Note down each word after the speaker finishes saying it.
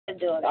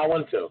doing it. I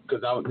want to,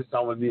 because this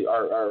time would be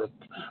our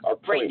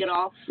Break point. it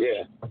off.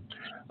 Yeah.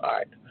 All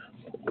right.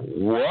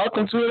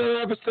 Welcome to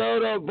another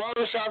episode of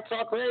Barbershop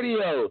Talk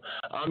Radio.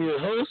 I'm your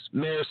host,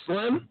 Mayor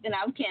Slim. And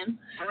I'm Kim.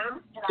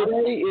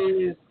 Today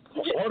is,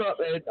 hold up,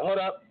 Ed, hold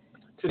up.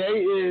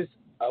 Today is,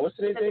 what's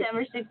today's date?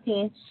 September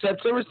 16th.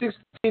 September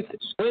 16th,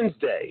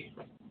 Wednesday.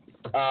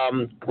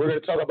 We're going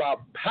to talk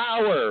about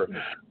Power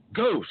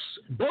Ghosts,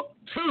 Book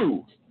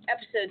 2.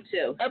 Episode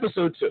 2.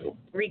 Episode 2.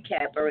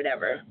 Recap or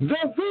whatever. The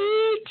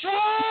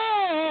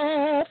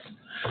recap!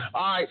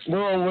 All right, we're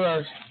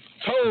on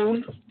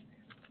Tone.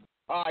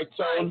 All right,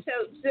 Tone. All right, so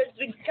since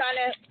we kind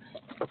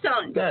of...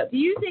 Tone, do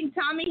you think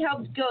Tommy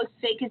helped Ghost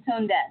fake his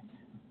own death?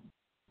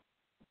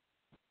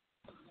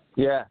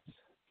 Yeah.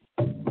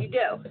 You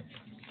do?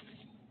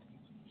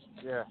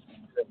 Yeah.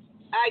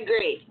 I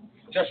agree.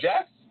 Just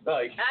yes?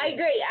 Like, I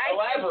agree.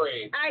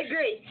 Elaborate. I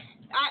agree.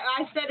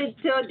 I said it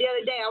the other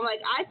day. I'm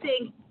like, I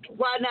think,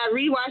 when I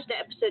rewatched the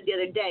episode the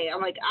other day,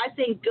 I'm like, I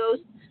think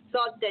Ghost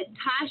thought that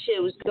Tasha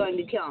was going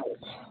to kill him.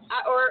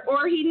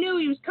 Or he knew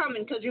he was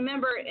coming, because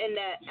remember in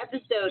the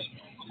episode,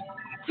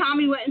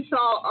 Tommy went and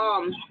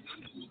saw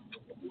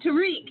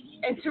Tariq,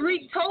 and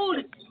Tariq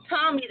told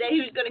Tommy that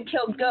he was going to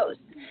kill Ghost.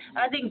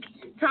 I think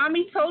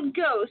Tommy told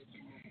Ghost.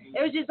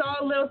 It was just all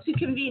a little too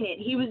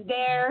convenient. He was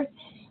there.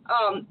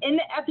 In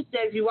the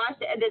episode, if you watch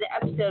the end of the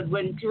episode,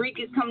 when Tariq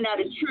is coming out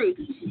of truth,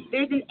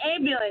 there's an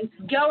ambulance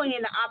going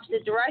in the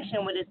opposite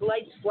direction with its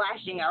lights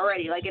flashing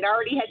already. Like it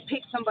already had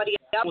picked somebody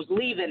up, was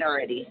leaving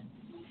already.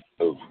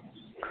 Oh.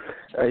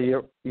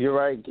 You're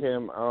right,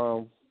 Kim.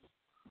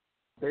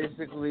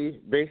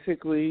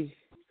 Basically,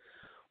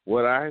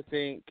 what I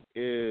think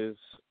is,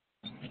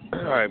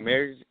 all right,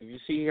 you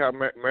see how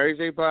Mary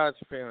J. Blige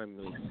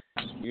family,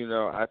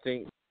 I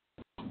think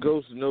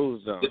Ghost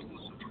knows them.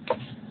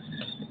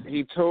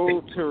 He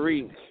told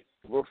Tariq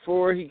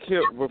before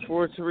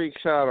Tariq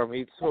shot him.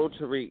 He told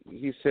Tariq.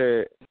 He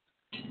said,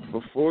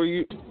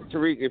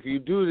 Tariq, if you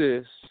do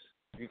this,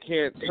 you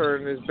can't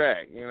turn this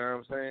back. You know what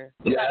I'm saying?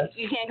 Yeah.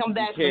 You can't come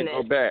back. You can't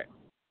go back.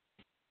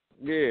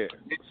 Yeah.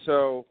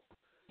 So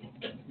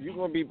you're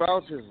gonna be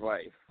about his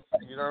life.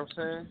 You know what I'm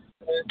saying?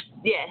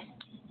 Yeah.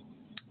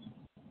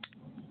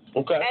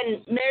 Okay.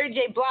 And Mary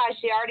J. Blige,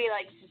 she already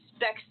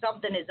suspects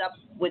something is up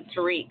with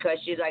Tariq because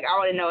she's like, I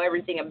want to know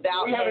everything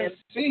about him. We haven't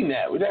seen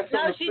that.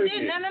 No, she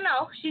did.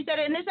 No. She said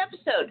it in this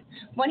episode.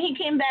 When he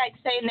came back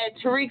saying that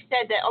Tariq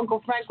said that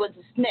Uncle Frank was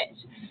a snitch,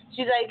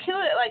 she's like,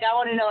 I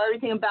want to know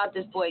everything about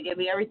this boy. Give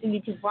me everything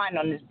you can find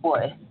on this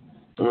boy.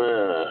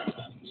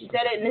 She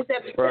said it in this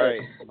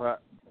episode. Right.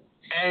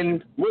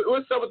 And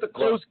what's up with the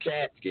closed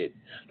casket?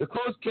 The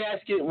closed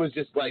casket was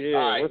just like, yeah,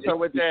 all right, what's up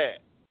with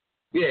that?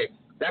 Yeah.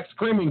 That's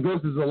screaming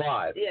Ghost is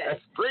alive. Yeah.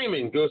 That's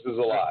screaming Ghost is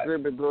alive.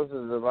 Screaming Ghost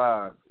is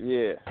alive.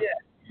 Yeah. Yeah.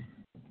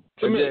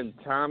 And then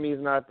Tommy's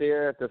not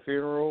there at the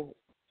funeral.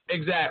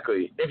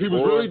 Exactly. If he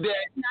was really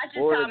dead. Not just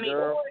Tommy.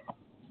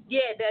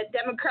 The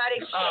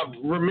Democratic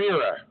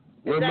Ramona.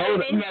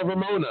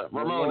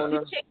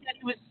 The chick that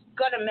he was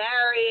going to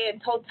marry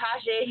and told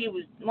Tasha he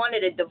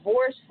wanted a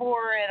divorce for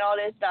her and all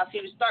this stuff.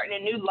 He was starting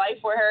a new life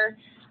for her.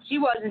 She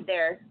wasn't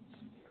there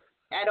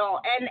at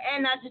all. And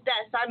not just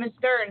that, Simon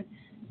Stern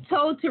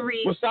told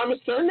Tariq. Was Simon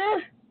Stern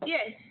there?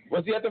 Yeah.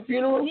 Was he at the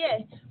funeral? Yeah.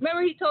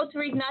 Remember he told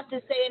Tariq not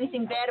to say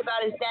anything bad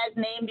about his dad's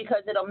name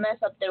because it'll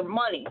mess up their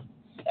money.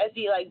 As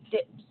he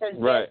says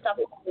bad stuff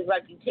about his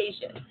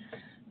reputation.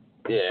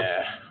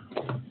 Yeah.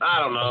 I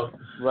don't know.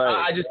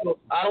 Right.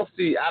 I don't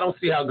see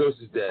how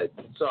Ghost is dead.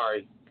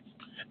 Sorry.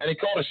 And they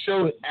called a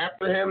show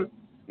after him,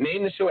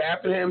 named the show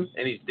after him,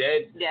 and he's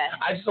dead. Yeah.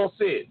 I just don't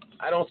see it.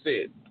 I don't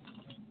see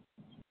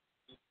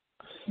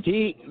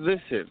it.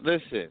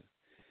 Listen.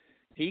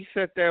 He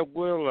set that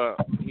will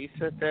up.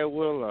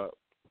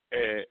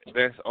 And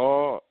that's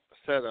all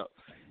set up.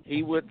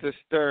 He went to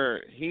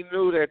Stern. He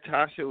knew that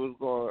Tasha was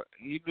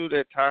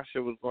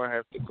going to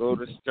have to go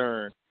to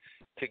Stern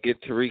to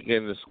get Tariq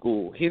into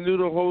school. He knew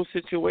the whole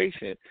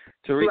situation.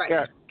 Tariq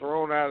got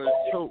thrown out of the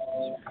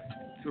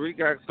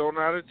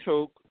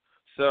choke.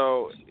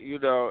 So,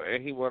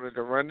 and he wanted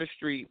to run the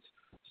streets.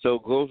 So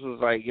Ghost was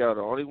like, yo,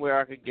 the only way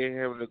I could get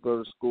him to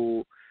go to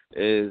school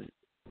is,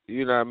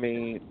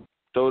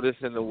 throw this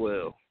in the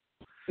will.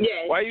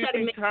 Yeah. Why do you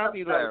think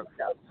Tommy left?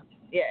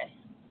 Yeah.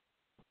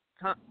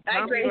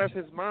 Tommy left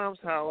his mom's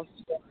house,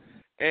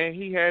 and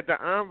he had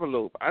the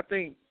envelope. I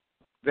think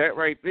that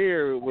right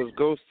there was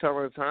Ghost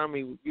telling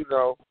Tommy,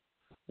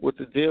 what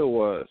the deal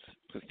was,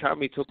 because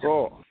Tommy took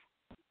off.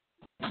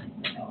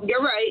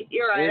 You're right.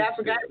 I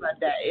forgot about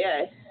that.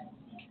 Yeah.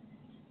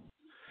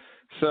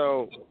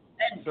 So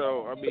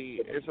I mean,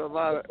 it's a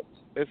lot of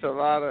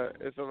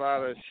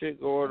shit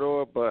going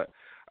on, but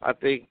I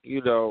think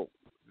they're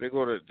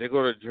gonna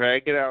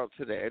drag it out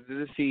to the end of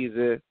the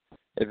season,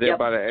 and then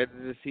by the end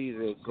of the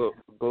season,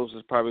 Ghost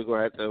is probably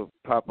gonna have to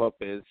pop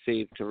up and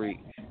save Tariq.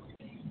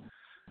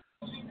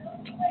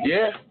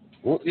 Yeah.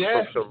 Well,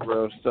 yeah. Some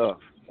real stuff.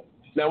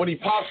 Now, when he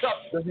pops up,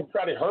 does he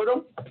try to hurt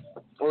him,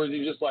 or is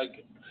he just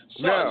like,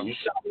 son, No. you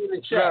shot me in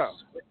the chest? No.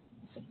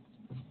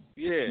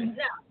 Yeah.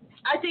 No.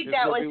 I think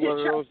that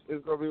was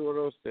it's gonna be one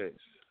of those things.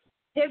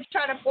 Him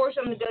trying to force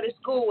him to go to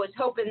school was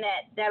hoping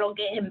that'll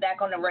get him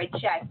back on the right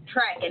track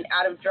and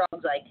out of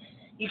drugs. Like,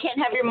 you can't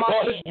have your money.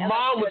 Well, his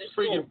mom was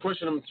freaking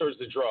pushing him towards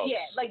the drugs.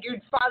 Yeah, like,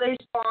 your father's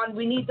gone.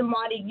 We need the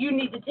money. You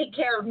need to take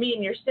care of me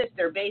and your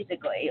sister,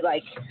 basically.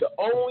 Like, the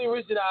only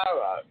reason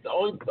the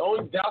only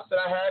doubts that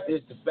I have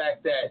is the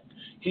fact that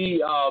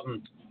he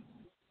was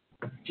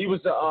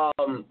about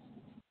to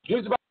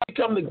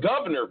become the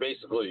governor,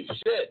 basically.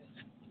 Shit,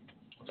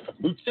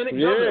 lieutenant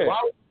governor. Why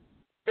would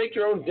you fake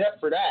your own death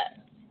for that?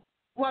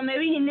 Well,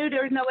 maybe he knew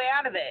there was no way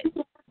out of it.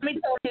 Somebody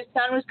told his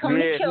son was coming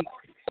to kill him.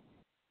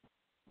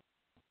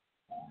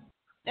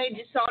 They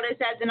just saw this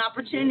as an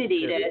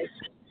opportunity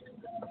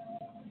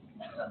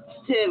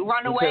to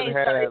run away.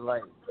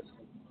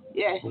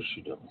 Yeah. What's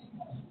she doing?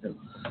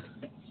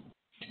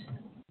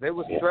 They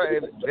was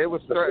threatening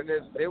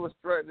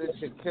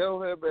to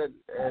kill him and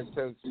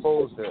to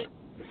expose him.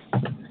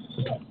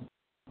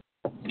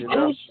 You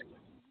know?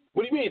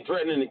 What do you mean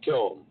threatening to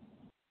kill him?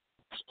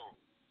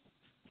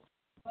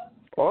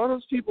 All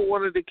those people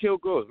wanted to kill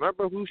Ghost.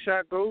 Remember who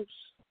shot Ghost?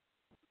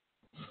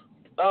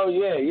 Oh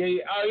yeah.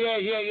 Oh yeah.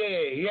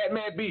 He had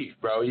mad beef,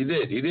 bro. He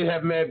did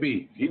have mad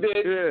beef. He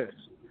did.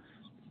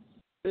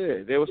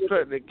 Yeah. They was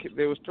threatening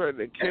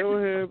to kill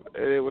him,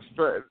 and they was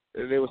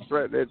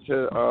threatening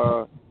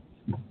to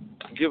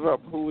give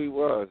up who he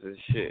was and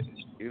shit.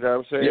 You know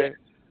what I'm saying?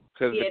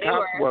 Because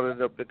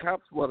the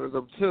cops wanted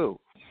them too.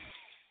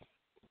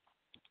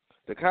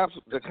 The cops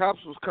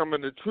was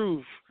coming to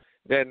truth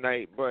that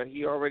night, but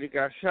he already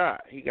got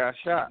shot. He got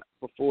shot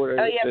before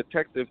the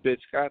detective bitch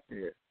got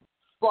there.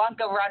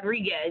 Blanca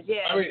Rodriguez,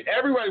 yeah. I mean,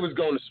 everybody was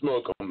going to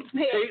smoke him.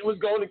 Yeah. Kate was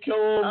going to kill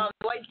him.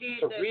 White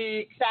dude,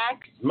 Tariq,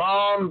 Sachs.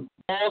 Mom,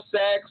 Ball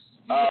Sachs.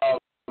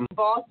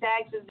 Ball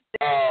Sachs is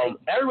there.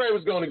 Everybody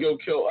was going to go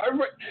kill.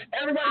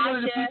 Everybody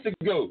wanted a piece of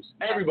Ghost.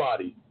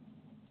 Everybody.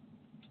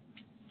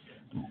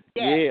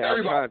 Yeah,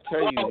 I'm trying to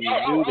tell you, he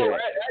knew that.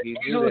 He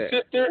knew that.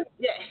 Sister?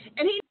 Yeah,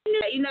 and he knew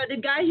that. You know, the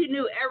guy who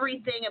knew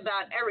everything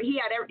about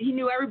he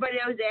knew everybody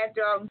that was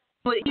after him.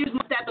 But he was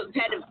at the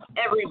head of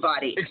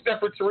everybody. Except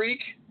for Tariq?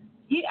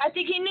 I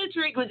think he knew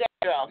Tariq was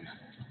after him.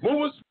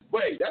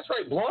 Wait, that's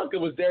right. Blanca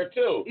was there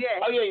too. Yeah.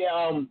 Oh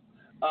yeah.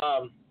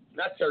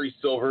 Not Terry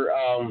Silver.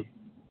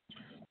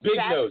 Big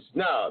Nose.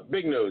 No,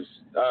 Big Nose.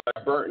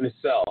 Burnt in the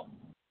cell.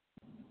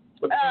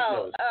 What's Big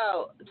Nose?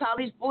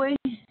 Tommy's boy.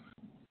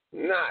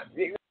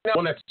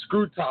 One that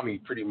screwed Tommy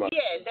pretty much.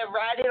 Yeah, that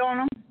ratted on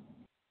him.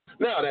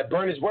 No, that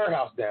burned his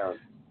warehouse down.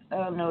 I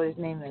don't know what his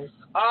name is.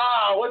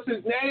 What's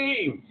his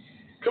name?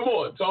 Come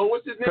on, Tone.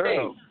 What's his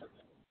name?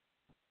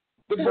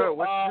 What you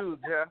do,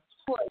 Jeff?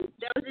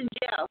 That was in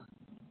jail.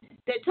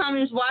 That Tommy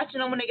was watching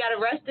them when they got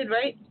arrested,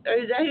 right? Or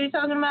is that who you're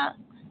talking about?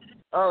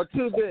 Oh,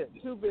 2-Bit.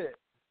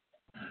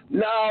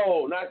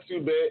 No, not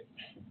 2-Bit.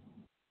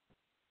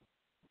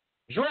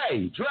 Dre. Oh,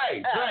 like,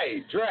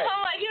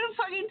 you're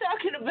fucking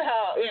talking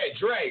about? Yeah,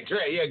 Dre.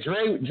 Yeah,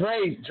 Dre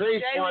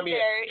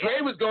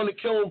was going to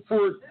kill him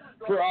for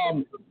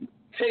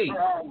Tate.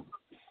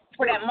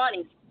 For that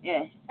money.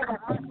 Yeah.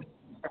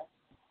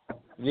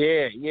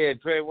 Yeah,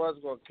 Dre was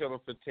going to kill him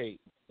for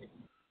Tate.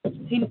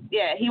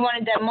 He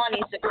wanted that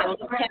money,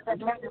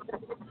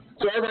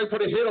 so everybody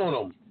put a hit on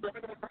him.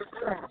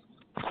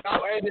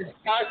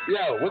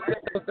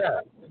 What's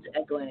that?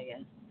 Echoing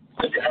again.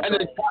 And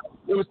then it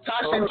was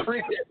Tasha and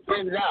Tariq that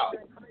figured it out.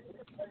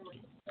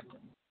 It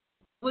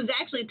was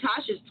actually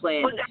Tasha's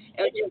plan. It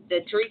was just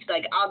that Tariq's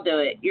like, I'll do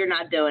it. You're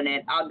not doing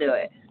it. I'll do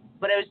it.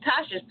 But it was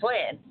Tasha's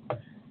plan.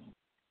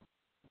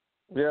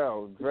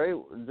 Yo,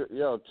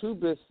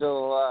 2-Bit's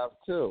still alive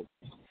too.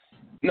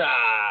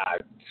 Nah,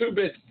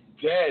 2-Bit's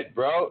dead,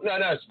 bro. No,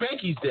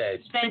 Spanky's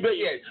dead. Spanky.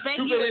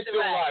 2-Bit is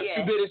still alive.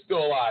 Yeah. 2-Bit is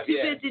still alive.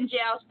 2-Bit's in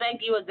jail.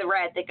 Spanky was the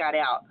rat that got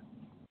out.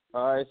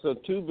 All right, so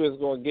 2-Bit's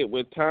gonna get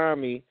with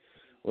Tommy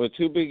when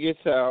 2-Bit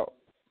gets out,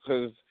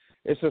 because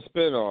it's a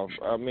spinoff.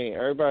 I mean,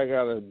 everybody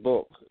got a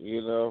book,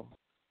 you know.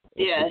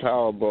 It's a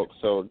power book.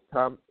 So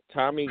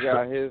Tommy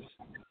got his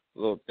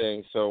little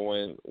thing. So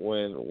when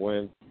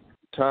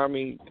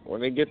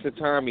they get to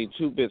Tommy,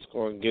 2-Bit's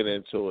gonna get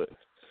into it,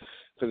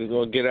 because he's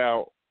gonna get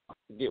out,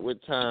 get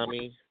with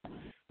Tommy,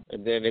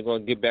 and then they're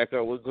gonna get back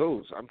up with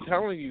Ghost. I'm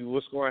telling you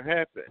what's gonna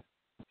happen.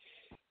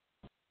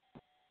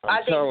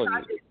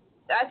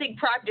 I think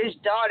Proctor's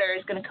daughter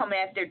is going to come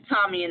after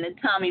Tommy in the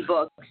Tommy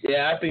books.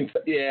 I think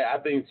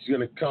she's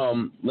going to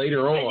come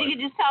later on. You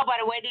can just tell by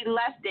the way they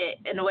left it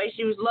and the way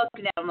she was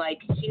looking at him,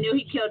 like she knew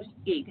he killed.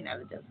 You can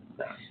have it.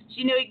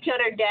 She knew he killed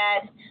her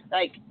dad.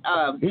 Like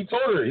he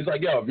told her, he's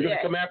like, "Yo, if you're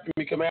gonna come after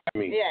me, come after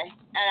me." Yeah,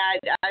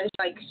 and I was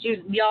like, she was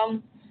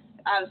young.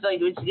 I was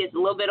like, when she gets a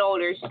little bit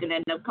older, she's gonna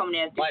end up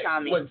coming after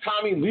Tommy. When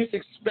Tommy least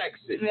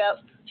expects it. Yep.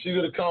 She's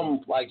gonna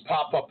come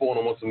pop up on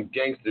him with some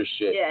gangster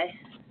shit. Yeah.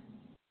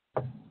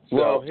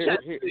 Well,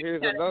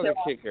 here's another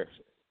kicker.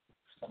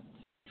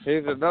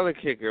 Here's another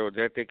kicker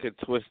that they could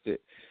twist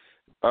it.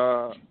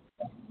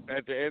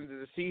 At the end of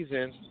the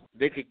season,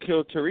 they could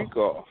kill Tariq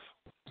off.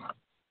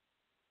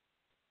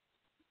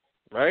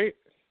 Right?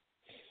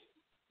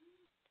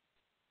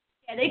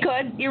 Yeah, they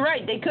could. You're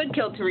right. They could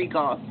kill Tariq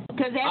off.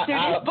 Because after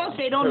this book,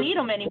 they don't need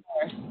him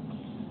anymore.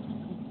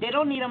 They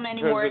don't need him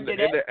anymore after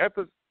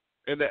that.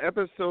 In the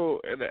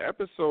episode,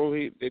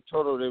 they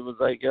told him it was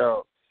like,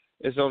 yo,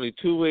 it's only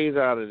two ways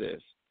out of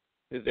this.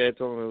 His dad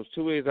told him it was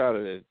two ways out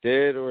of this,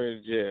 dead or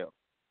in jail.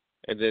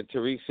 And then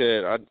Tariq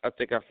said, I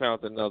think I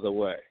found another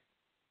way.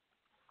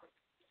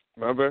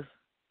 Remember?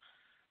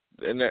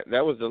 And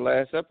that was the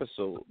last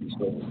episode.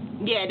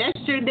 Yeah,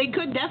 that's true. They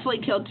could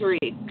definitely kill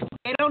Tariq.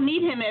 They don't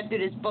need him after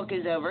this book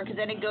is over, because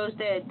then it goes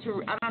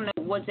to I don't know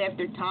what's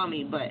after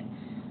Tommy, but.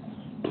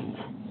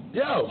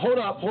 Yo, hold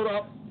up.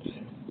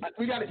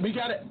 We got it.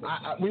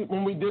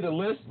 When we did a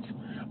list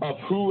of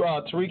who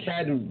Tariq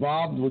had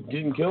involved with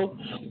getting killed,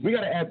 we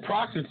got to add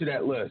Proctor to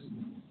that list.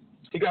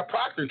 He got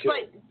Proctor killed.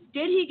 But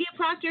did he get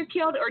Proctor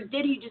killed, or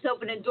did he just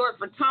open the door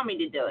for Tommy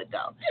to do it,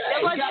 though?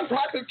 Yeah, he got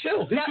Proctor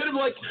killed. He could have,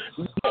 like,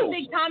 no. I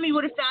think Tommy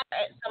would have found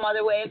it some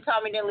other way if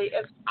Tommy didn't leave.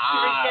 If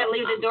Tariq didn't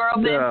leave the door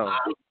open, no.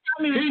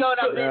 Tommy was going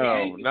up in there.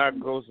 No, not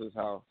Ghost's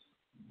house.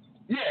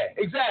 Yeah,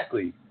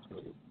 exactly.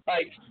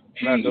 Like,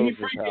 not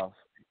Ghost's house.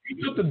 He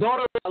took the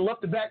daughter and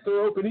left the back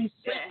door open. He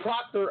set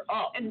Proctor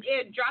up. And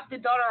dropped the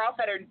daughter off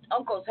at her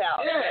uncle's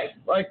house. Yeah,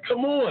 like,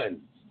 come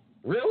on.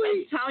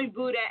 Really? And Tommy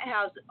blew that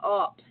house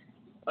up.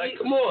 Like,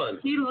 come on.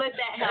 He lit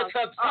that house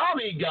That's a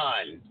Tommy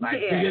gun.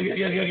 Like,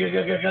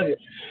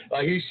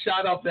 like, he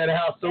shot up that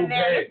house so and bad.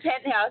 there in the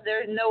penthouse,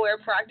 there's nowhere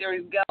Proctor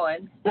was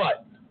going.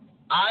 But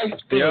I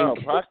think... Yo,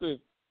 Proctor...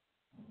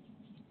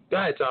 Go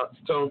ahead,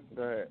 Tone.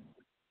 Go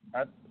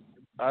ahead.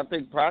 I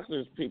think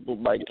Proctor's people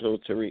might kill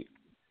Tariq.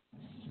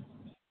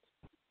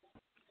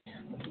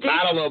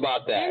 I don't know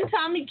about that. Didn't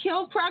Tommy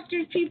kill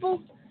Proctor's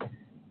people?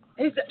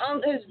 His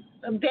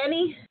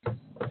Benny?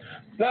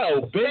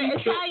 No, Benny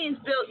the Italians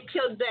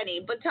killed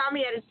Benny, but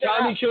Tommy had his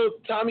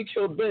Tommy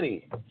killed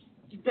Benny.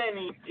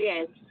 Benny,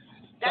 yes.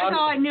 That's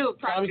all I knew of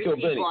Proctor's people.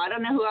 Benny. I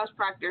don't know who else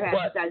Proctor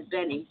had besides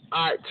Benny.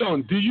 All right,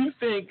 Tone, do you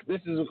think,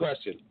 this is a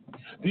question,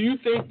 do you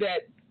think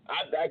that,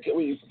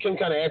 Kim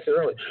kind of answered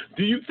earlier,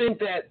 do you think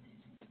that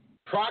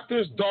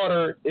Proctor's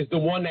daughter is the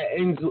one that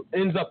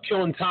ends up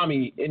killing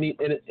Tommy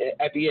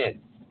at the end,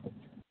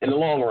 in the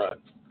long run?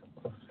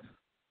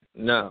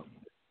 No.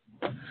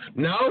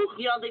 No?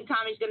 You don't think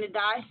Tommy's going to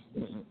die?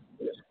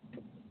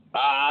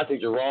 I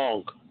think you're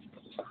wrong.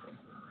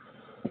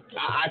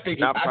 I think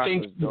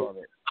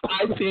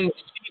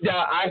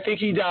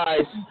he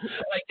dies.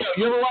 Like, yo,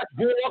 you ever watch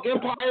Boardwalk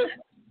Empire?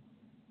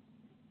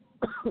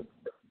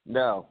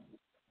 No.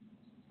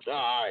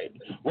 All right.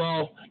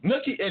 Well,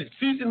 Nookie in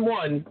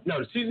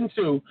season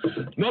 2,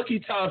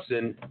 Nookie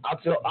Thompson.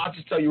 I'll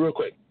just tell you real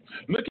quick.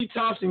 Nookie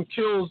Thompson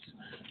kills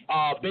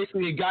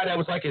basically a guy that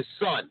was like his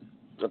son.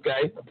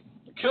 Okay,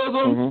 kills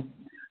him. Mm-hmm.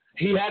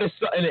 He had his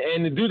son,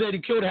 and the dude that he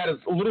killed had a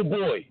little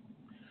boy.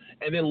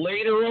 And then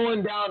later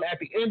on, down at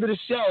the end of the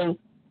show,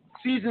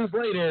 seasons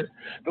later,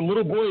 the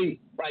little boy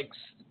like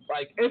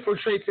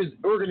infiltrates his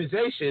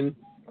organization.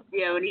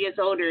 Yeah, when he gets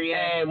older.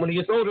 Yeah. And when he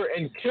gets older,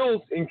 and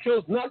kills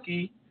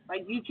Nookie.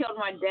 Like, you killed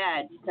my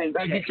dad.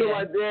 Like, you killed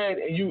my dad,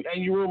 and you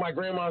ruined my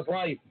grandma's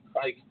life.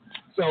 Like,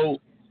 so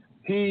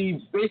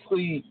he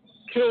basically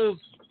kills,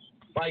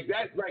 like,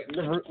 that, like,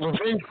 the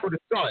revenge for the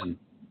son.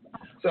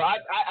 So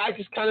I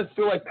just kind of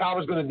feel like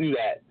Power's going to do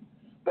that.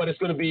 But it's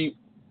going to be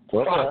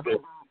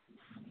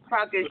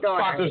Proctor's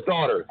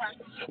daughter.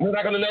 We're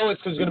not going to know it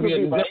because it's going to be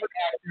a different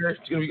actor.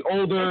 It's going to be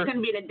older. It's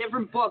going to be in a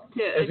different book,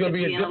 too. It's going to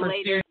be a different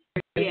later.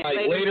 Series,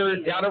 like, later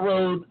down the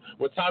road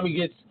when Tommy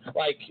gets,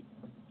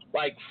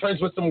 like friends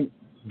with some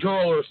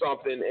girl or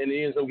something, and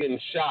he ends up getting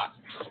shot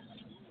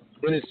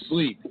in his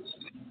sleep.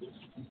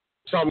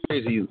 Some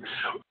crazy.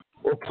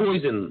 Or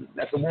poison.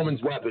 That's a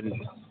woman's weapon.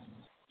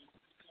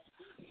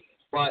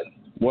 But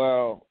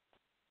well,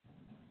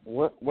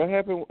 what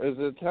happened? Is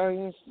the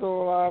Italians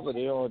still alive, or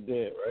they all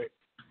dead? Right?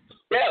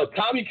 Yeah,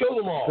 Tommy killed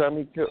them all.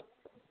 Tommy killed.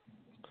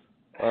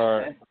 All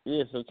right.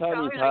 Yeah, so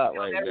Tommy's hot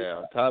right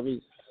now.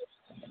 Tommy's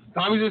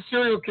a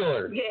serial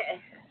killer. Yeah.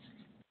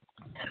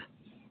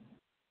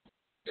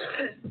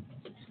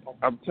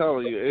 I'm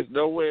telling you, there's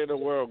no way in the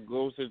world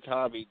Ghost and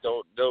Tommy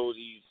don't know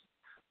these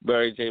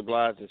Mary J.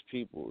 Blige's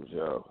people,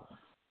 yo.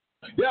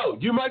 Yo,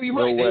 you might be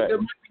right.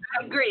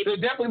 Agreed. There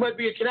definitely might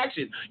be a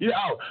connection.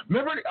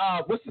 Remember,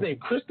 what's his name,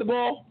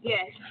 Cristobal?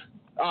 Yes.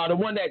 The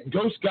one that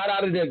Ghost got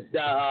out of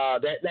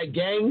that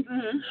gang?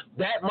 Mm-hmm.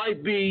 That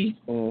might be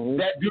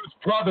that dude's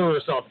brother or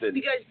something.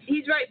 Because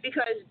he's right,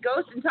 because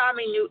Ghost and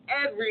Tommy knew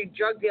every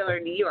drug dealer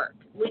in New York.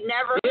 We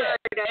never heard of...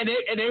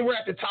 And they were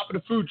at the top of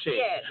the food chain.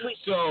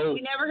 Yeah,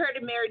 we never heard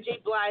of Mary J.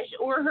 Blige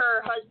or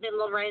her husband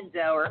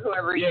Lorenzo or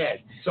whoever he is.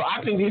 So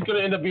I think he's going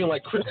to end up being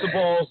like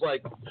Cristobal's,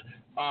 like...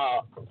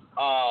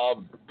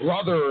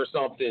 brother or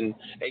something,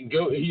 and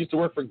he used to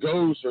work for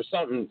Ghost or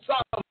something.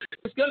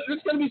 It's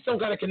gonna be some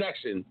kind of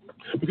connection,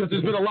 because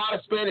there's been a lot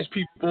of Spanish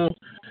people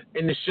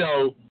in the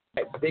show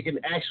that they can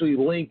actually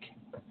link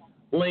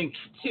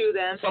to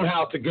them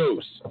somehow to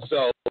Ghost.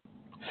 So,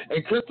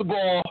 and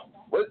Cristobal,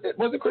 was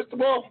it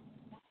Cristobal?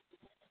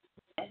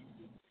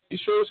 You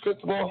sure it was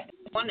Cristobal?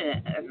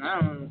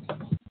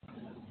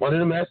 One of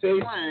them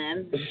essays? One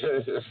of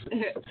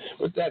them.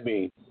 What's that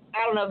mean?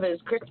 I don't know if it was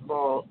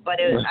Cristobal, but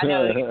it was, I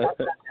know it was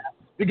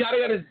the guy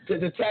that got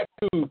the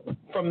tattoo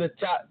from the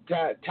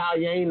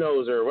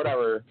Italianos or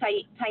whatever.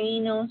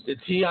 Tainos. The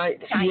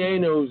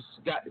Tainos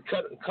got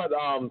cut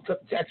the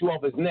tattoo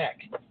off his neck.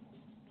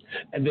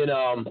 And then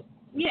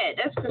yeah,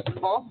 that's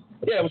Cristobal.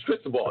 Yeah, it was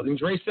Cristobal. And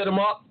Dre set him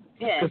up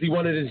because he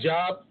wanted his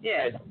job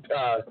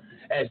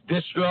as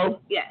distro.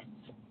 Yes.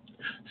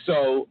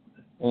 So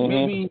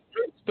maybe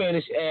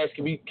Spanish ass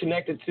can be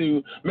connected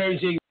to Mary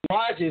J.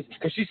 Blige's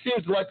because she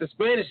seems to like the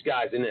Spanish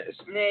guys in this.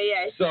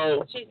 Yeah.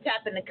 So she's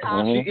tapping the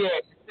cop.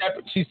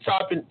 She's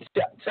tapping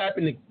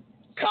the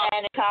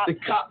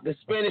cop. The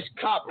Spanish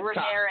cop.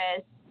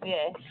 Ramirez.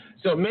 Yeah.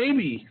 So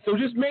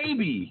just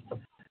maybe,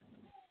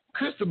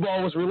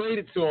 Cristobal was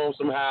related to him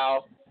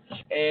somehow,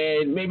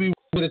 and maybe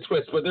with a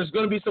twist. But there's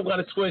going to be some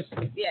kind of twist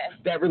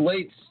that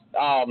relates.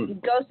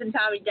 Ghost and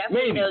Tommy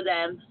definitely know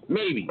them.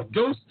 Maybe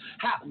because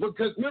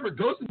remember,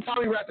 Ghost and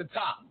Tommy were at the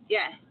top.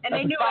 Yeah, and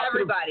they knew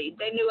everybody.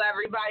 They knew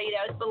everybody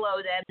that was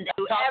below them. They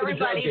knew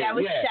everybody that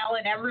was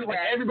selling everywhere.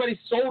 And everybody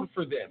sold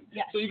for them.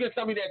 Yeah. So you gonna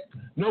tell me that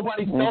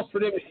nobody sells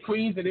for them in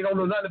Queens and they don't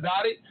know nothing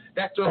about it?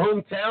 That's their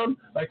hometown.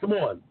 Like, come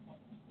on.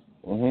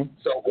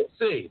 So we'll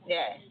see.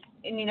 Yeah.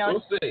 And we'll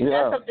see.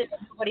 That's something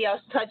nobody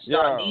else touched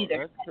on either.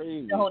 That's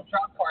crazy. The whole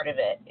drug part of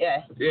it.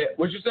 Yeah. Yeah.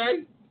 What'd you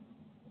say?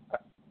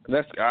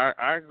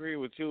 I agree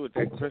with you with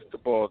that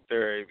Cristobal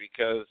theory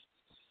because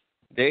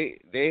they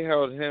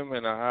held him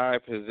in a high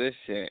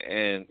position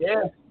and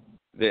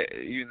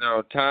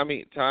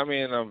Tommy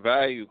and them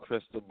value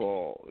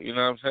Cristobal. You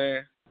know what I'm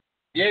saying?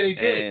 Yeah, they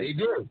did. They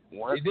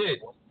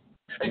did.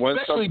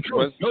 Especially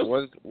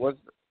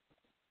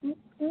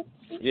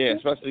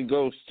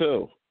Ghost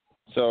too.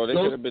 So they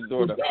could have been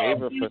doing a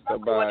favor for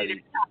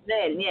somebody.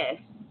 Then, yes.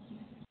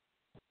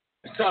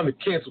 It's time to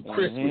cancel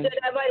Christmas. So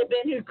that might have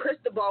been who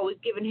Cristobal was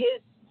giving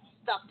his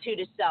stuff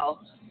to sell.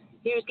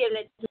 He was giving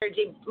it to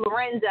Sergio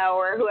Lorenzo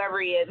or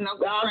whoever he is. No,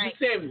 I'm just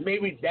saying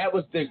maybe that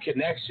was the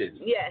connection.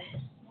 Yes.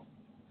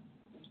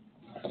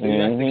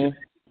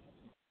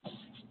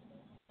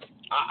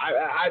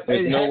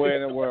 There's nowhere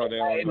in the world they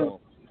don't know.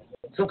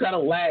 Some kind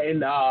of Latin.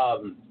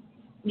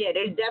 Yeah,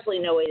 there's definitely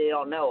no way they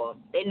don't know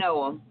him. They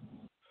know him.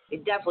 They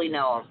definitely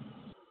know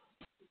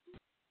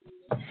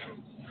him.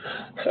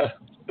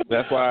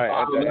 That's why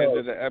at the end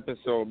of the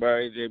episode,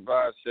 Mary J.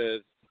 Blige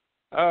says,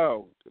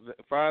 "Oh,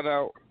 find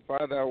out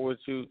what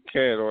you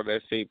can on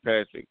that St.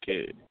 Patrick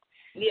kid."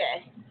 Yeah,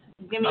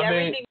 give me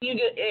everything you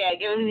get. Yeah,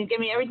 give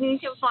me everything you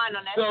can find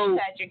on that St.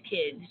 Patrick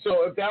kid.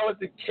 So if that was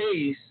the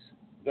case,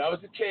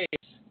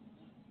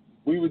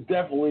 we would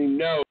definitely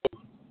know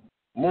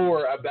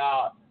more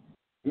about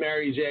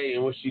Mary J.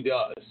 and what she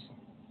does.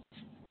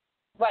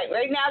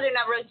 Right now they're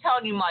not really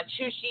telling you much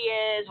who she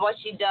is, what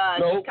she does.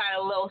 Nope. It's kind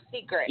of a little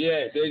secret.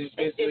 Yeah, they just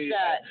basically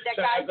that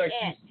guy's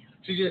aunt.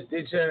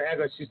 They trying to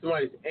act like she's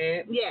somebody's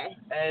aunt. Yeah.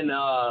 And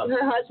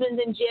her husband's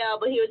in jail,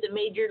 but he was a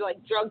major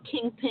drug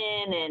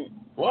kingpin and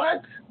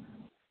what?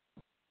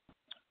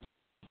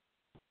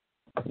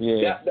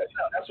 Yeah.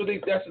 That's what they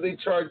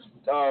charged.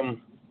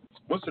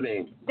 What's her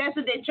name? That's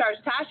what they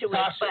charged Tasha with,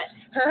 but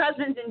her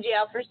husband's in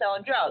jail for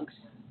selling drugs.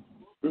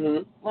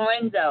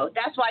 Lorenzo.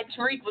 That's why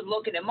Tariq was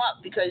looking him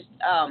up because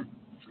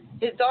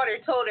his daughter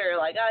told her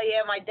oh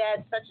yeah, my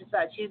dad's such and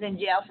such. He's in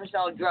jail for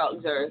selling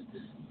drugs or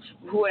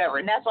whatever,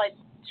 and that's why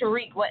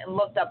Tariq went and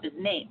looked up his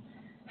name.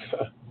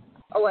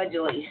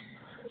 Allegedly.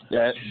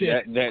 That's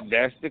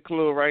the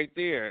clue right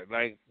there.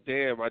 Like,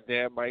 damn, my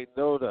dad might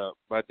know them.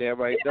 My dad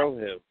might know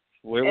him.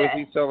 Where was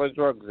he selling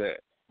drugs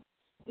at?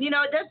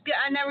 That's good.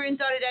 I never even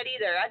thought of that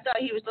either. I thought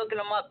he was looking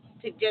them up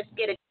to just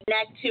get a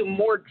connect to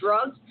more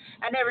drugs.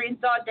 I never even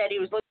thought that he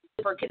was looking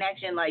for a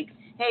connection. Like,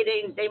 hey,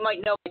 they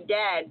might know my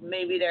dad.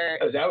 Maybe they're.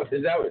 Is that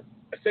what?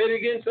 Say it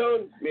again,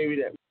 son.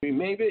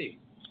 Maybe.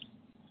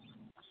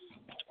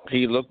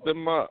 He looked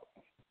them up.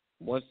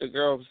 Once the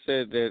girl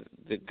said that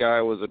the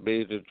guy was a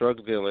major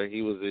drug dealer,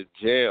 he was in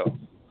jail.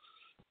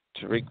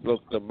 Tariq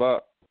looked him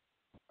up.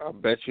 I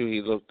bet you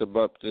he looked him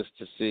up just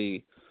to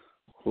see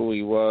who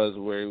he was,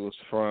 where he was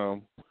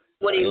from.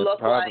 What he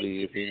looked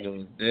probably like. If he knew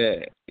his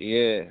dad.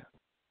 Yeah.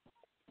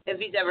 If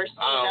he's ever seen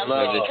him.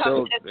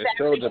 They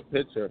showed the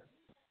picture.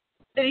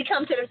 Did he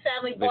come to the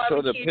family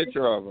barbecue? They showed a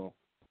picture of him.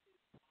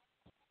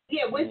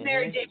 Yeah, with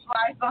Mary J.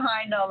 Blige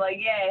behind him.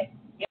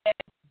 Yeah.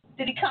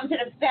 Did he come to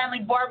the family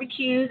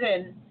barbecues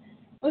and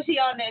was he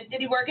on there?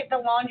 Did he work at the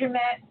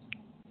laundromat?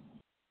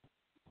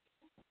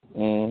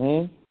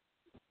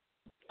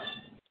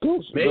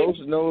 Ghost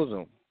knows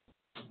him.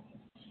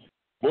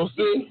 We'll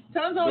see.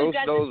 Someone's always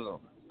got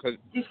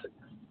this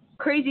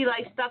crazy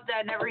stuff that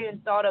I never even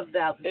thought of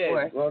that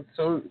before. Yeah, well,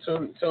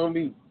 so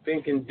be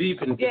thinking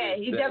deep into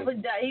he definitely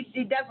does.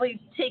 He definitely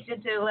takes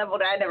it to a level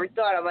that I never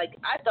thought of. I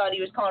thought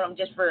he was calling him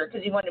just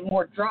because he wanted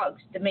more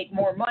drugs to make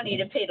more money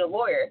to pay the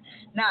lawyer.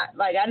 Not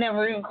I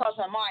never even crossed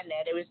my mind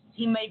that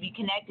he may be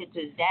connected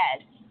to his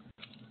dad.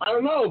 I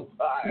don't know.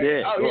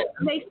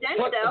 Makes sense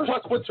though.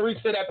 Plus, what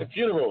Tariq said at the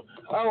funeral.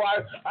 Oh,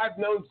 I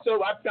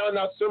found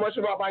out so much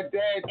about my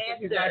dad since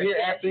he's not here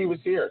after he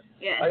was here.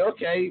 Yeah. Like,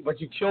 okay, but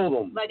you killed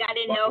him. Like I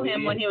didn't know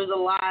him when he was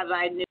alive.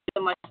 I knew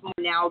so much more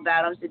now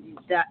about him since he's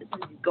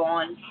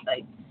gone.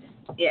 Like,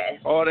 yeah.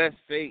 All that's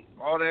fake.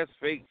 All that's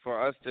fake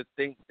for us to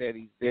think that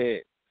he's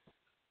dead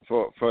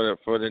for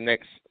the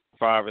next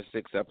 5 or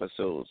 6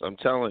 episodes. I'm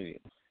telling you.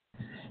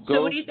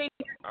 So what do you think?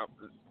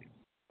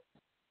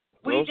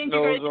 What do you think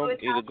they're going to do with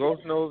Tasha? Either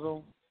Ghost knows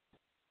him.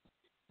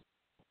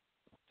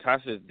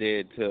 Tasha's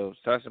dead too.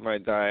 Tasha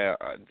might die at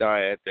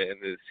the end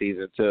of the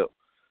season too.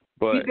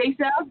 But you think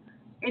so?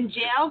 In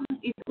jail?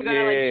 She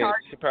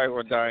probably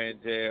will die in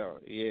jail.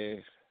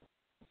 Yeah.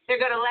 They're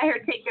gonna let her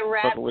take the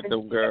rap with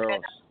them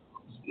girls.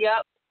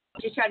 Yep.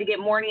 She's trying to get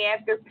morning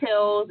after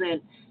pills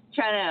and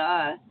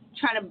trying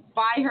to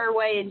buy her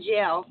way in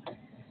jail.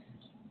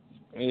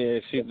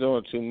 Yeah, she's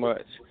doing too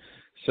much.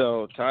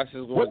 So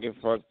Tasha's gonna get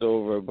fucked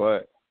over,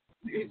 but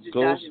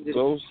Ghost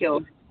knows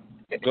him,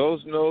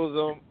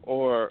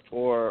 or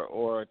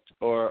what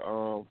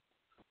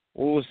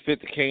was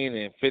 50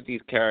 Kanan?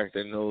 50's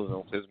character knows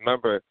him, because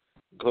remember,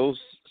 Ghost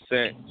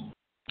sent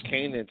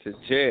Kanan to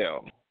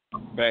jail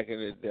back in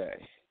the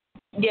day.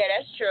 Yeah,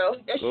 that's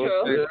true. Ghost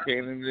sent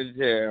Kanan to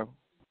jail,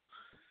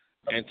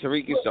 and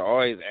Tariq used to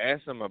always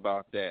ask him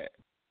about that,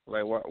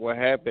 like what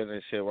happened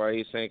and shit. Why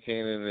you sent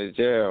Kanan to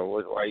jail?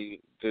 Why you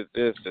did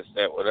this,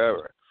 that,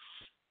 whatever.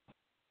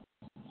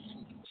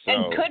 So,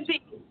 and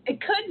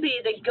it could be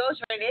that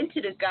Ghost ran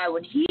into this guy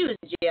when he was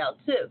in jail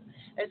too.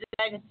 Is the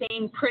guy in the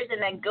same prison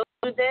that Ghost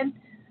was in?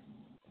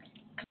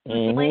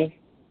 Mm-hmm.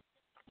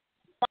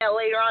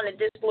 Later on, that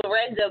this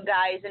Lorenzo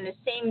guy is in the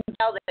same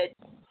jail that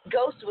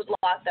Ghost was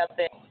locked up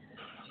in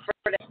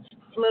for a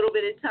little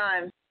bit of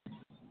time.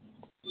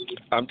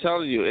 I'm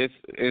telling you, it's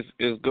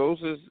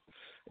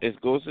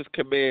Ghost's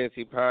commands.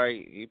 He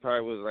probably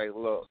was like,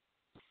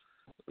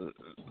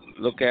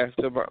 look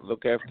after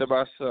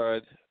my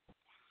son.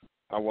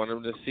 I want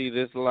him to see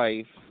this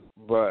life,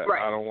 but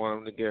I don't want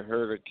him to get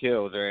hurt or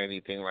killed or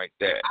anything like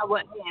that. I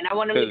want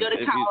him to go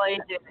to college.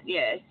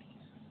 Yes.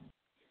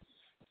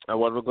 I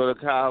want him to go to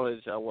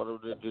college. I want him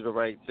to do the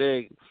right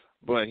thing,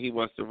 but he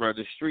wants to run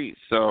the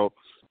streets. So,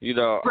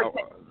 help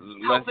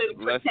him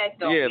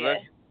protect him.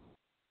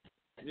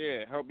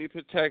 Yeah, help me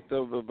protect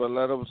him, but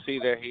let him see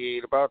that he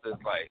ain't about this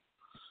life.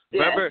 Yes.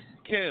 Remember,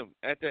 Kim,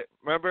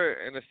 remember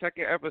in the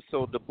second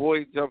episode,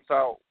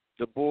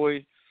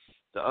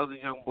 the other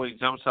young boy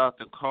jumps out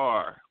the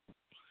car.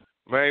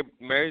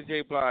 Mary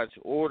J. Blige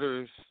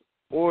orders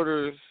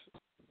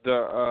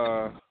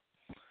the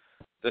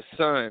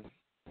son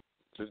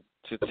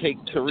to take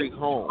Tariq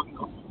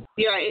home.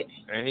 Yeah.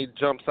 And he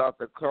jumps out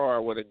the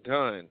car with a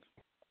gun.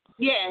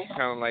 Yeah.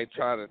 Kind of like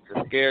trying to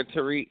scare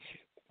Tariq.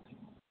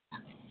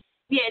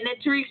 Yeah, and then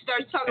Tariq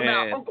starts talking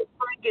about Uncle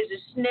Frank is a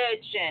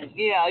snitch, and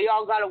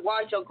y'all gotta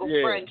watch Uncle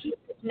Frank. He's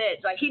a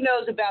snitch. Like he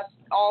knows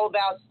all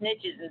about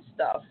snitches and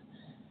stuff.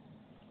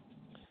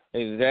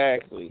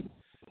 Exactly.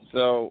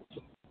 So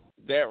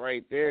that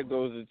right there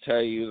goes to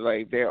tell you,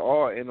 like, they're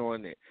all in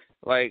on it.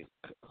 Like,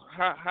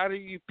 how do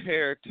you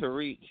pair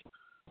Tariq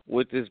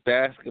with this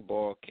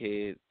basketball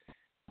kid,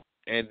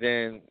 and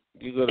then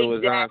you go to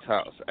his aunt's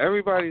house?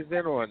 Everybody's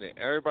in on it.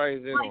 Like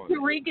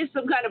Tariq is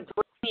some kind of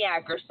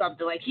brainiac or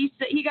something. Like he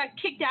got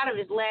kicked out of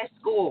his last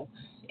school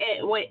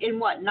in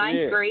what,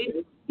 9th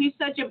grade? He's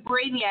such a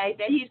brainiac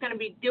that he's going to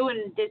be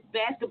doing this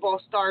basketball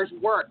star's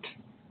work.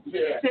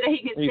 Yeah. So that he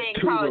can stay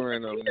in college.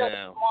 Tutoring him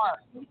now.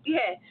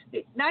 Yeah,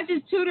 not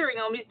just tutoring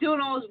him, he's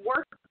doing all his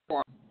work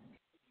for him.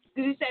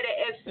 Because he said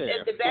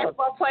if the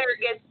basketball player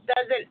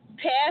doesn't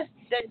pass,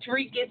 then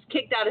Tariq gets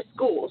kicked out of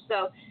school.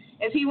 So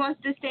if he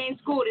wants to stay in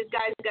school, this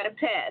guy's got to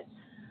pass.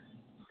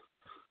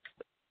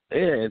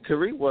 Yeah, and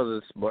Tariq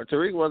wasn't smart.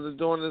 Tariq wasn't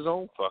doing his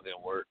own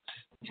fucking work.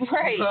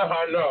 Right.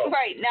 I know.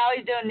 Right. Now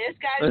he's doing this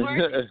guy's work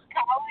in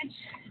college.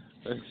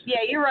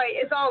 Yeah, you're right.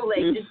 It's all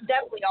linked. It's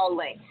definitely all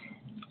linked.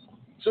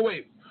 So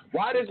wait.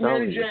 Why does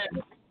Mary J...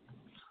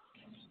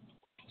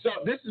 So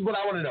this is what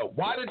I want to know.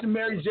 Why does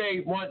Mary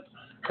J want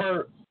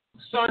her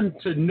son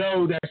to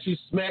know that she's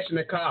smashing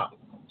a cop?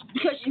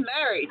 Because she's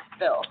married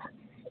still.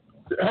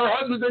 Her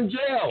husband's in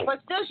jail.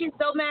 But still, she's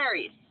still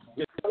married.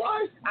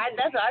 Why?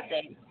 That's what I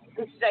think.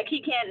 It's like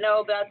he can't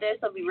know about this.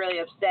 He'll be really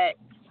upset.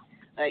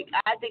 Like,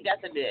 I think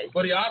that's what it is.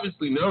 But he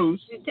obviously knows.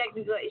 She's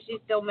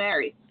still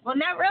married. Well,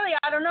 not really.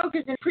 I don't know,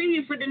 because in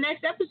preview for the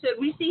next episode,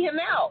 we see him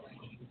out.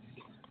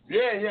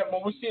 Yeah,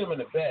 but we see him in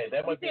the bed.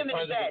 That might be a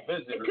conjugal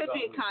visit. It could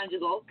be a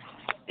conjugal.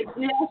 Did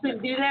they also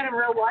do that in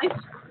real life?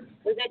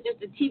 Or is that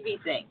just a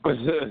TV thing?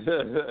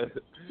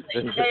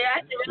 They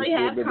actually really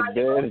have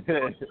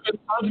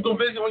conjugal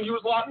visit when you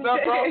was locked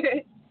up, bro?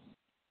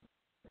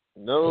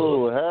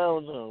 No,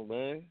 hell no,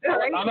 man.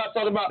 I'm not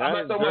talking about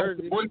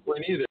the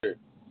boyfriend either.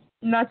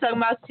 I'm not talking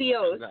about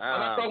COs. I'm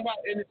not talking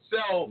about in the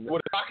cell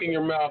with a rock in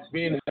your mouth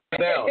being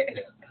held down.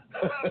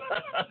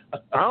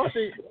 I don't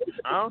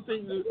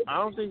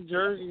think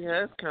Jersey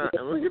has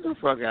get the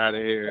fuck out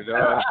of here,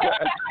 dog.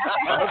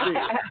 I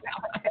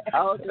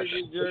don't think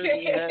New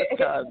Jersey has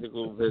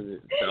conjugal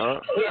visits,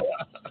 dog.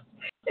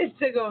 It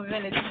took him a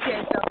minute to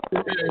catch up.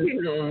 It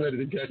took him a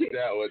minute to catch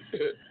that one.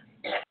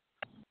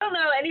 I don't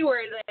know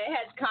anywhere that it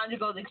has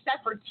conjugals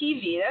except for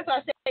TV. That's why I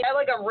say that's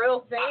like a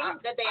real thing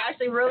that they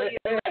actually really.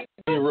 It's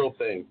a real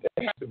thing.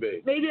 It has to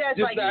be. Maybe that's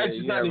just like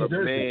you have a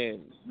man.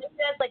 Maybe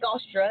that's like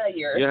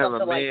Australia or you have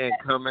something a man like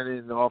that. coming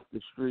in off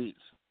the streets.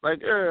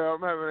 Like, yeah,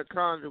 I'm having a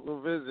conjugal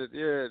visit.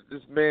 Yeah,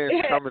 this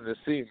man's coming to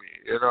see me,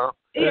 you know?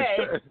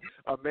 Yeah.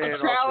 a man a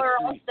trailer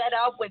off all the street. set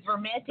up with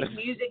romantic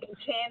music and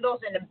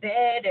candles and a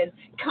bed and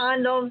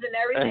condoms and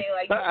everything.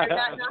 Like, you're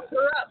not knock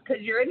her up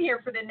because you're in here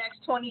for the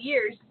next 20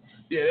 years.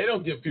 Yeah, they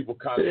don't give people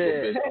conjugal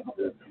visits.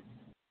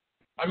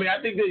 I mean,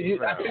 I think they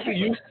used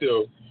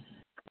to.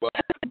 But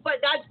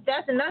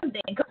that's another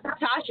thing.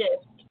 Tasha,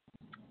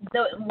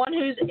 the one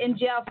who's in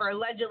jail for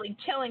allegedly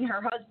killing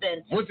her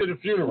husband, went to the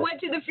funeral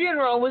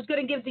and was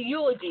going to give the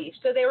eulogy.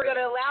 So they were going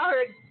to allow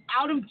her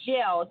out of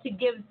jail to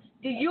give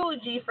the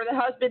eulogy for the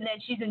husband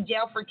that she's in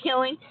jail for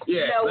killing.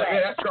 Yeah, no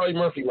way. That's Charlie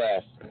Murphy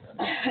laugh.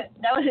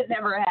 That would have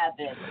never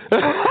happened.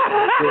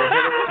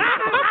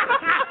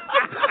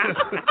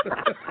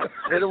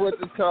 Hit it with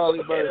the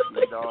Charlie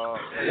Murphy, dog.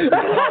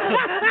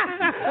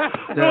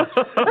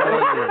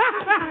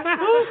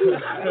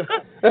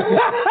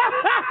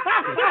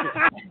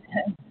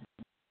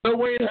 No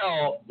way in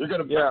hell you're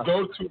going to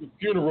go to the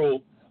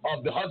funeral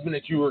of the husband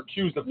that you were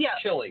accused of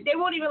killing. They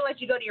won't even let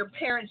you go to your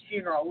parents'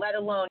 funeral, let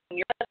alone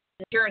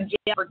you're in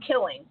jail for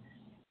killing.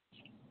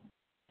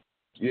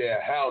 Yeah,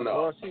 hell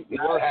no. Well, she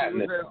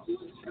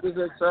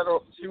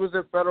was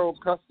in federal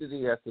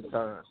custody at the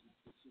time.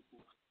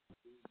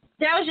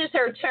 That was just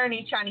her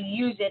attorney trying to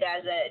use it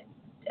as a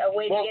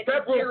way to get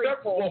the jury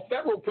pulled. Well,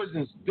 federal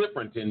prison's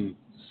different than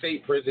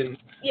state prison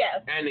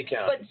and the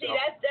county. But see,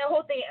 that's the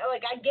whole thing.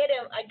 Like, I get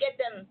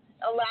them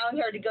allowing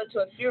her to go to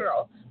a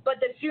funeral. But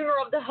the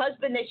funeral of the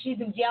husband that she's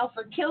in jail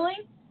for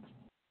killing,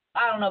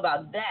 I don't know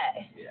about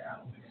that. Yeah.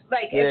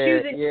 Like, if she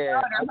was in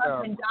jail and her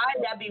husband died,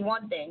 that'd be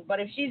one thing.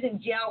 But if she's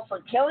in jail for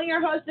killing her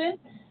husband,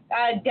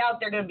 I doubt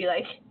they're going to be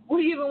like, what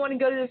do you even want to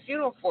go to the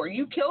funeral for?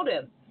 You killed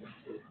him.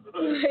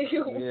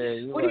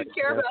 What do you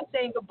care about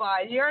saying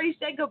goodbye? You already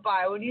said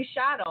goodbye when you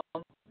shot him.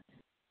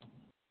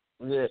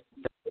 Yeah.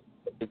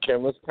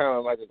 Kim, it's kind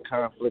of like a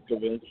conflict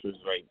of interest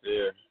right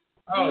there.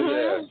 Oh,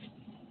 yeah.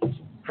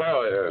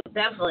 Oh, yeah.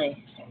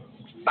 Definitely.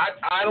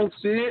 I don't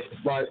see it,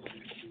 but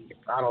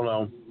I don't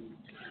know.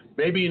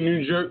 Maybe in New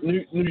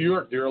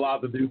York, they're allowed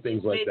to do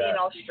things like that. Maybe in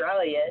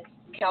Australia,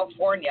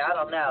 California, I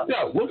don't know.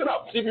 Yeah, look it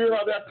up. See if you're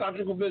allowed to have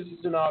conjugal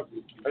visits in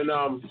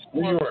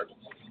New York.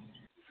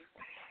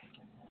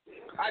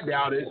 I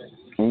doubt it.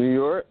 New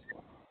York?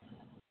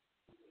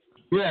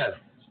 Yeah.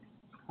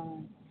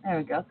 There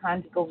we go.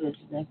 Conjugal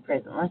visits in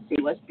prison. Let's see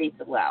what states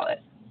allow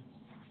it.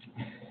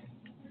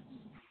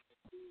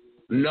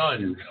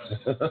 None.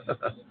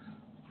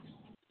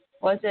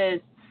 Well, it says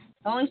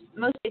most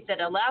states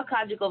that allow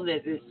conjugal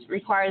visits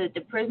require that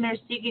the prisoners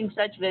seeking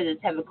such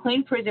visits have a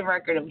clean prison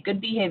record of good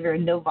behavior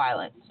and no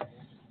violence.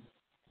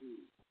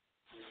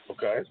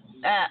 Okay.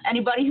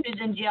 Anybody who's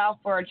in jail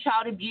for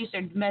child abuse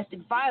or domestic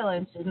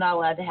violence is not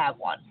allowed to have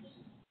one.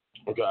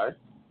 Okay.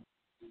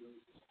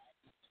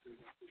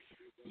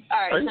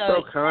 All right,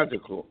 so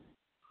conjugal.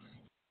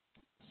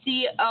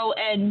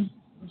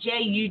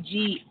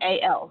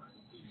 CONJUGAL.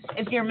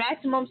 If you're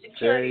maximum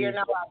security, you're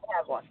not allowed to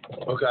have one.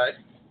 Okay.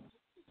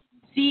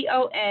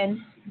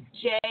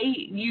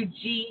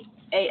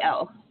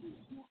 CONJUGAL.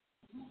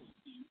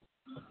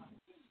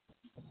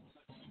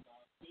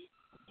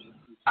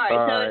 All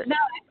right, so it's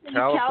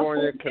now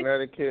California,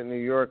 Connecticut, New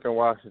York, and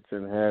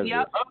Washington has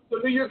it. So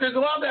New York is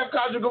allowed to have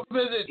conjugal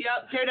visits.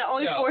 Yep, they're the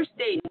only 4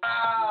 states.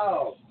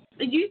 Wow.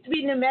 It used to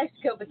be New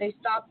Mexico, but they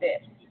stopped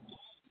it.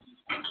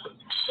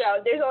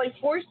 So there's only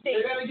 4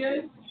 states. Say that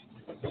again?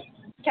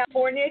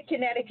 California,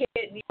 Connecticut,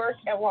 New York,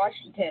 and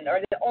Washington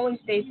are the only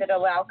states that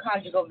allow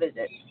conjugal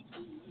visits.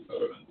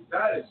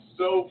 That is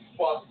so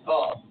fucked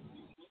up.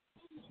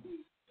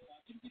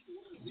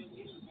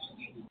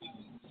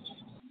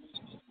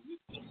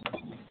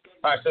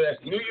 All right, so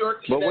that's New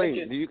York, Connecticut. But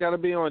wait, do you got to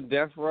be on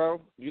death row?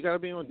 You got to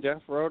be on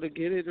death row to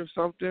get it or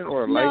something?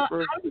 Or a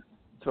lifer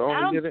to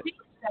only get it?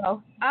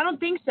 I don't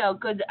think so,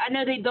 because I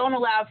know they don't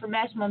allow for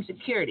maximum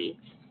security.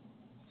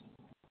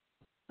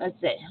 Let's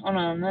see. Hold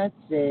on, let's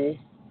see.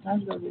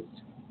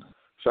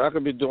 So I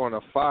could be doing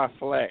a 5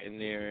 flat in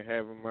there and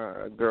having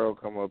my girl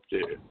come up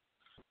there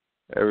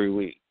every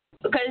week.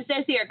 Because it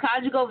says here,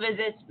 conjugal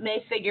visits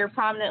may figure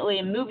prominently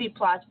in movie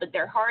plots, but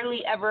they're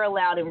hardly ever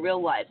allowed in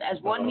real life,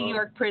 as one New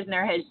York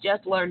prisoner has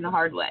just learned the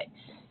hard way.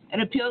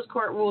 An appeals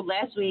court ruled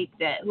last week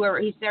that whoever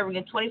he's serving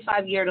a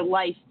 25-year to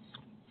life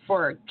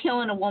for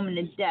killing a woman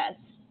to death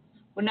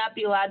would not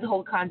be allowed to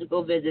hold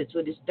conjugal visits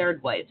with his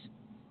 3rd wife,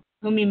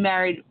 whom he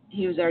married.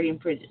 He was already in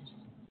prison.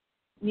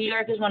 New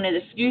York is one of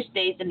the few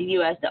states in the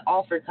U.S. that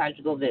offer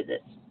conjugal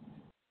visits.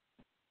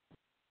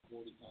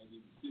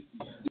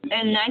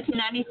 In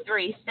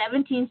 1993,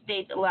 17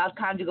 states allowed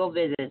conjugal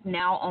visits.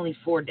 Now only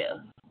 4 do.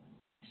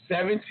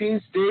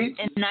 17 states?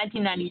 In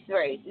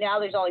 1993. Now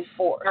there's only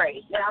 4.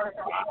 Right.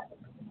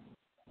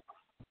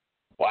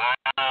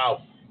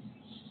 Wow.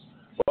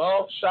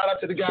 Well, shout out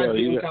to the guys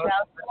in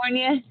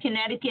California,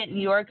 Connecticut,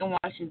 New York, and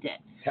Washington.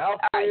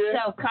 California. All right,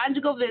 so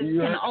conjugal visits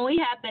can only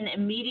happen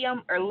in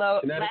medium or low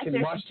lesser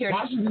security.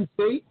 Washington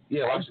State?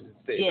 Yeah, Washington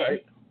State,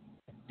 right?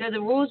 So the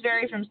rules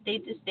vary from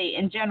state to state.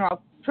 In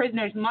general,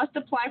 prisoners must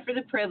apply for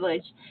the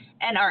privilege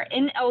and are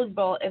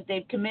ineligible if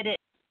they've committed.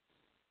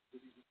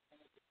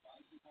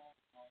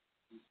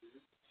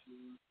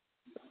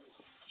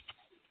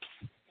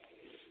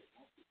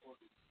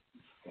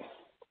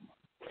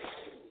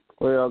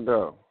 Where y'all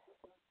go?